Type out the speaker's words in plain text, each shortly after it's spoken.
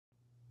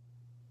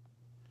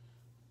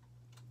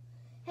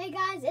Hey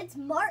guys, it's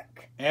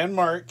Mark. And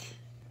Mark.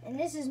 And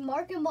this is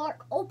Mark and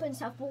Mark open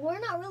stuff, but we're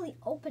not really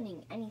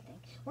opening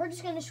anything. We're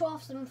just going to show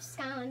off some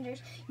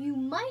Skylanders you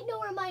might know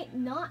or might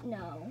not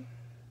know.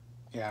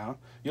 Yeah.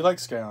 You like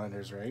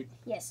Skylanders, right?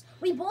 Yes,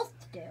 we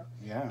both do.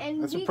 Yeah,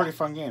 and that's a pretty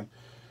fun game.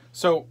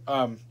 So,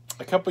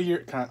 a couple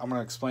years, I'm going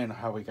to explain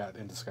how we got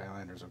into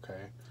Skylanders,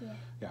 okay?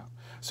 Yeah.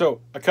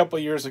 So, a couple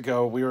years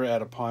ago, we were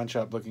at a pawn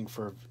shop looking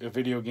for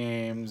video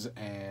games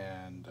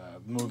and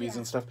movies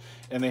and stuff.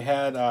 And they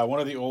had one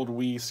of the old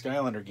Wii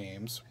Skylander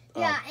games.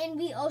 Yeah, and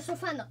we also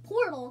found the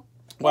portal.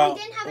 Well,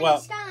 we didn't have any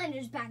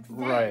Skylanders back then.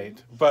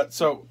 Right. But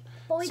so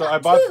I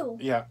bought two.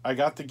 Yeah, I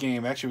got the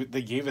game. Actually,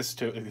 they gave us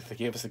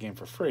the game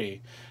for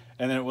free.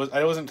 And then it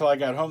wasn't until I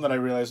got home that I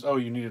realized, oh,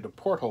 you needed a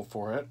porthole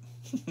for it.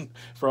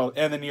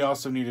 And then you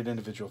also needed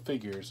individual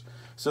figures.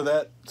 So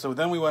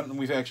then we went and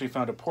we've actually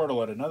found a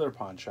portal at another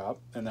pawn shop,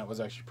 and that was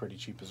actually pretty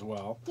cheap as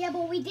well. Yeah,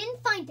 but we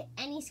didn't find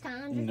any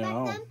Skylanders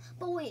back then.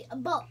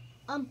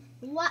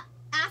 But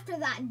after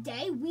that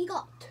day, we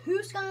got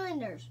 2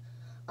 Skylanders.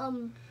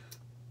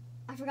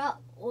 I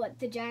forgot what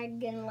the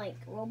dragon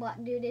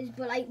robot dude is,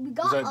 but we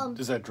got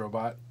is that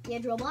Drobot? Yeah,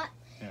 Drobot.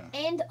 Yeah.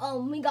 And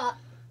we got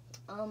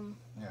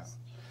yeah.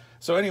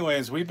 So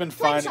anyways, we've been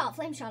finding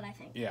Flame Shot, I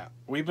think. Yeah.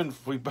 We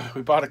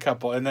bought a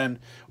couple, and then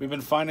we've been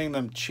finding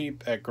them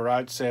cheap at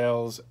garage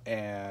sales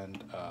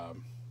and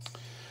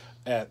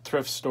at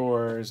thrift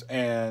stores,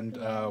 and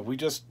we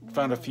just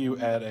found a few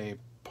at a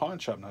pawn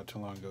shop not too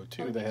long ago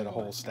too. They had a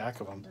whole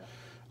stack of them.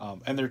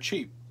 And they're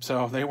cheap,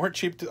 so they weren't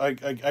cheap.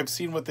 I've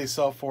seen what they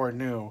sell for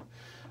new,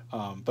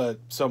 but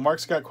so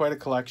Mark's got quite a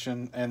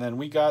collection, and then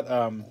we got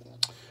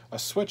a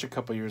Switch a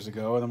couple years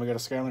ago, and then we got a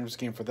Skylanders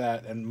game for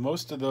that, and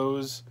most of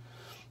those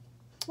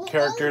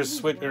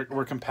characters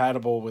were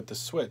compatible with the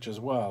Switch as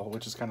well,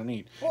 which is kind of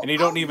neat. And you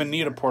don't even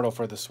need a portal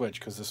for the Switch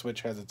because the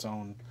Switch has its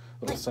own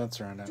little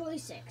sensor in it.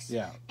 Joysticks.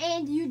 Yeah.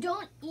 And you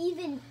don't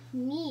even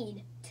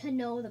need to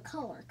know the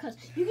color because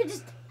you can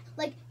just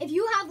if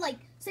you have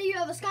say you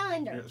have a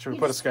Skylander. Should we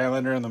put a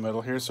Skylander in the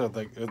middle here so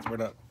they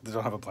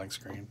don't have a blank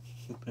screen?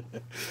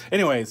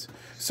 Anyways,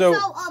 so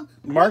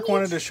Mark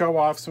wanted to show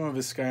off some of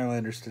his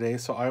Skylanders today,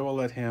 so I will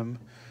let him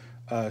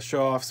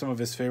show off some of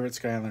his favorite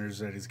Skylanders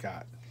that he's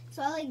got.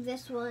 So I like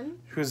this one.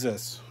 Who's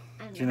this?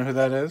 Do you know who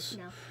that is?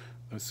 No.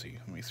 Let's see.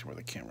 Let me see where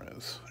the camera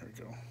is. There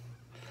we go.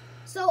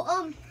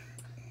 So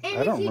and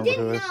I don't if you remember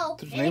didn't who know,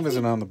 his name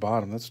isn't on the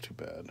bottom. That's too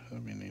bad.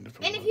 And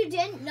if you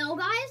didn't know,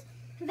 guys,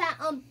 that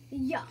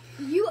yeah,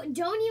 you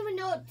don't even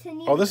know to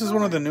need. Oh, this is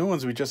one of the new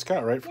ones we just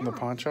got right from the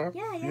pawn shop.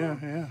 Yeah.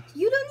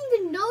 You don't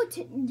even know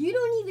you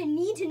don't even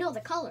need to know the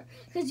color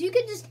because you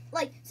can just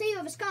say you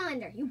have a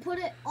Skylander, you put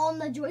it on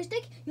the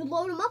joystick, you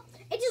load them up,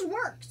 it just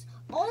works.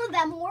 All of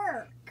them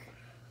work.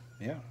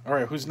 Yeah. All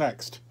right. Who's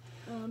next?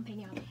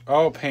 Pinata.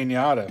 Oh,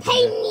 Pinata.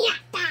 Pinata.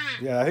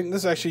 Yeah, I think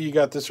this actually you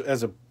got this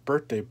as a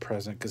birthday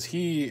present because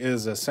he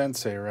is a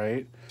sensei,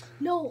 right?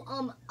 No,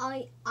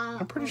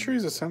 I'm pretty sure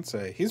he's a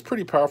sensei. He's a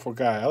pretty powerful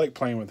guy. I like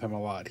playing with him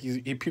a lot.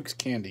 He pukes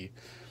candy,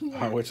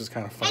 which is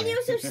kind of funny. And he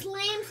also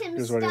slams him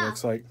Here's stuff. what he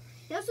looks like.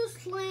 He also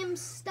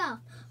slams stuff.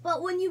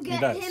 But when you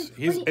get him...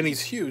 He's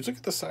huge. Look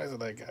at the size of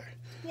that guy.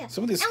 Yeah.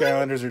 Some of these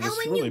Skylanders are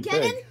just really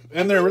big.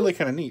 And they're really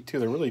kind of neat, too.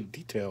 They're really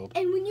detailed.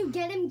 And when you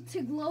get him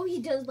to glow, he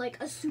does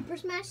a super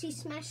smash. He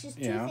smashes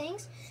 2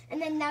 things.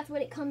 And then that's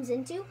what it comes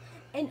into.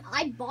 And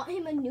I bought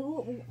him a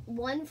new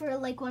one for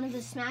one of the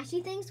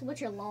smashy things,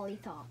 which are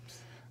lollipops.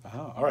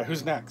 Oh, all right.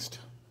 Who's next?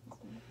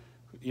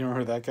 You know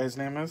who that guy's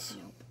name is?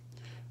 Nope.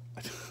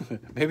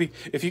 Maybe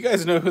if you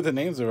guys know who the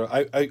names are,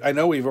 I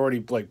know we've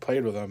already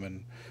played with them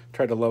and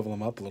tried to level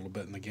them up a little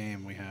bit in the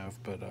game we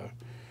have, but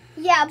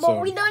yeah,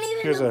 but we don't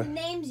even know the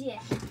names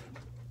yet.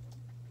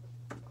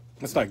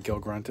 It's not Gil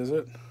Grunt, is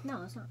it?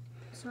 No, it's not.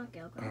 It's not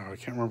Gil Grunt. Oh, I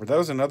can't remember. That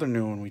was another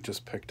new one we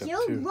just picked up too.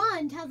 Gil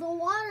Grunt has a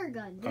water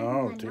gun.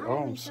 Oh, dude. Oh,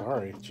 I'm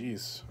sorry.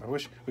 Jeez.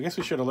 I guess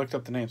we should have looked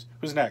up the names.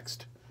 Who's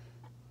next?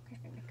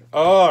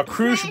 Oh,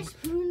 Krush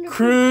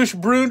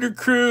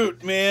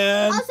Brunderkroot,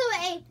 man. Also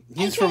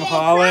he's from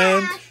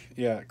Holland. Crash.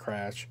 Yeah,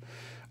 Crash.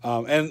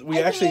 And we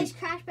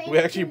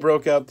actually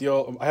broke out the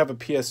old. I have a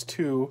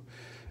PS2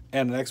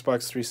 and an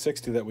Xbox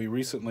 360 that we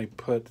recently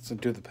put due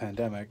to the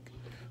pandemic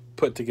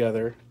put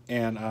together,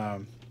 and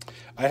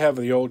I have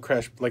the old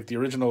Crash, the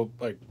original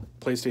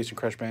PlayStation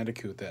Crash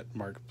Bandicoot that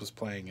Mark was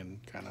playing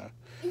and kind of.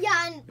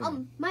 Yeah,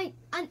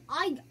 and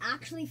I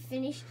actually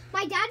finished.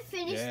 My dad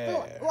finished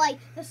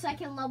the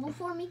second level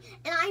for me,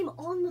 and I'm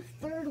on the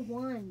 3rd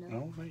one.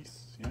 Oh,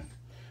 nice. Yeah.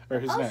 All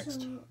right, who's next?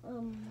 This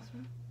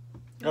one.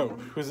 Oh,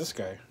 who's this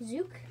guy?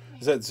 Zook.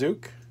 Is that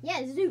Zook?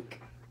 Yeah, Zook.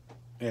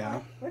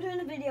 Yeah. We're doing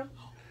a video.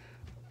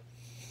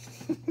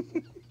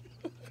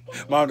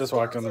 Mom just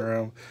walked in the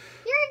room.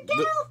 You're a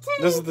Galaxy.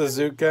 This is the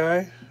Zook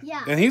guy.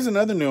 Yeah. And he's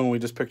another new one we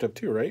just picked up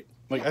too, right?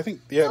 I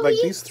think so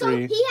these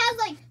 3. So he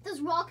has this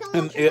rocket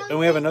launcher. And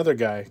we have another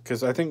guy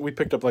because I think we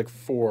picked up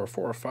 4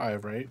 or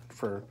 5, right?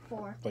 For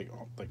 4. Really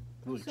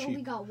cheap. So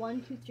we got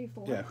 1, 2, 3,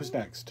 4. Yeah. Who's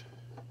next?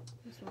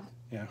 This one.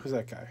 Yeah. Who's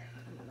that guy?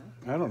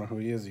 I don't know who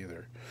he is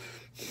either.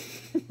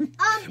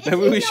 Maybe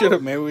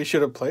we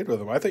should have played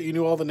with him. I thought you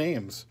knew all the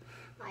names.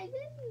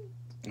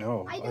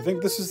 No, I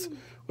think this is.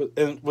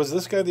 And was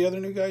this guy the other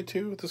new guy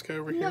too? This guy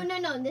over here?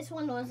 No. This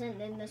one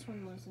wasn't, and this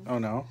one wasn't. Oh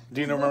no!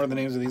 Do you remember the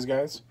names of these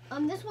guys?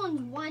 This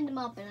one's Wind 'em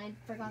Up, and I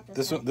forgot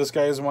This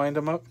guy is Wind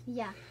 'em Up.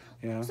 Yeah.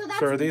 Yeah. So,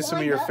 that's are these some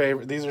of your up.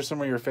 favorite? These are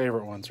some of your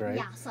favorite ones, right?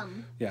 Yeah,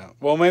 some. Yeah.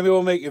 Well, maybe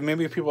we'll make.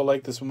 Maybe if people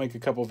like this, we'll make a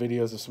couple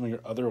videos of some of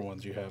your other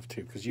ones you have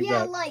too, because you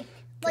got like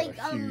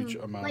a huge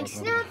amount of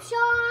them.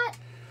 Snapshot.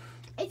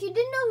 If you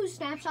didn't know who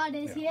Snapshot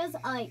is, he has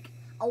like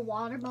a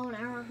water bow and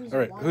arrow. All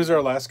right. Who's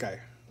our last guy?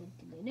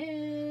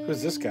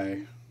 Who's this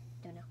guy?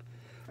 Don't know.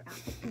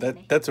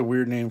 Forgot. That's a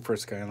weird name for a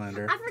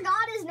Skylander. I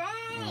forgot his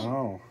name.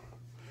 Oh.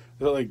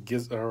 Is it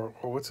like or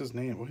what's his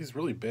name? Well, he's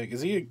really big.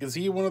 Is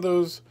he one of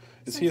those?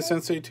 Is he a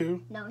sensei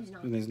too? No, he's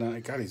not. And he's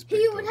not. God, he's big.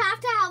 He would have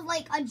to have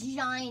like a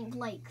giant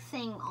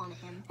thing on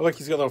him. Oh, like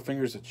he's got little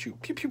fingers that shoot.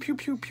 Pew pew pew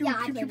pew pew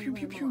Yeah, pew pew pew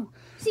pew pew.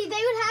 See, they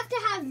would have to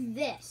have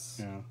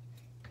this. Yeah.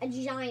 A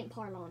giant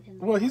part on him.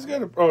 Well, he's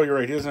got a. Oh, you're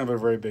right. He doesn't have a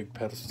very big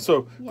pedestal.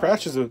 So yeah.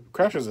 Crash is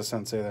a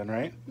sensei then,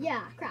 right?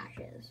 Yeah, Crash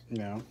is.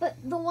 Yeah. But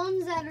the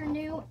ones that are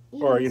new.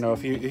 Or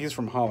if he's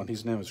from Holland,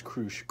 his name is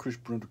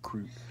Kruis Brunder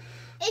Kruis.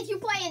 If you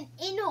play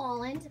in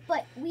Holland,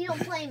 but we don't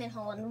play him in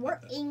Holland. We're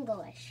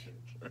English.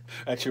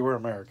 Actually, we're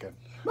American.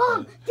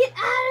 Mom, get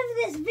out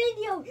of this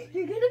video.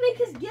 You're gonna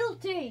make us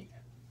guilty.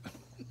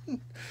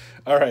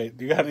 All right.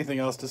 Do you got anything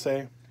else to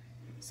say?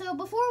 So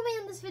before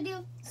we end this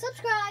video,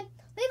 subscribe,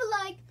 leave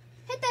a like,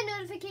 hit that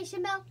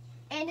notification bell,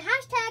 and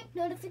hashtag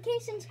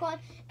notification squad.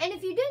 And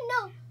if you didn't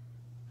know,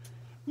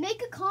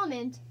 make a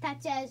comment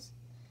that says,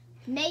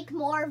 make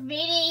more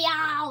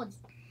videos.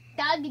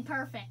 That would be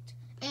perfect.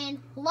 And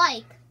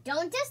like,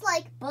 don't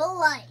dislike, but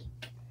like.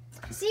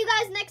 See you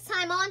guys next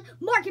time on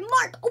Mark and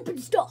Mark Open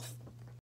Stuff.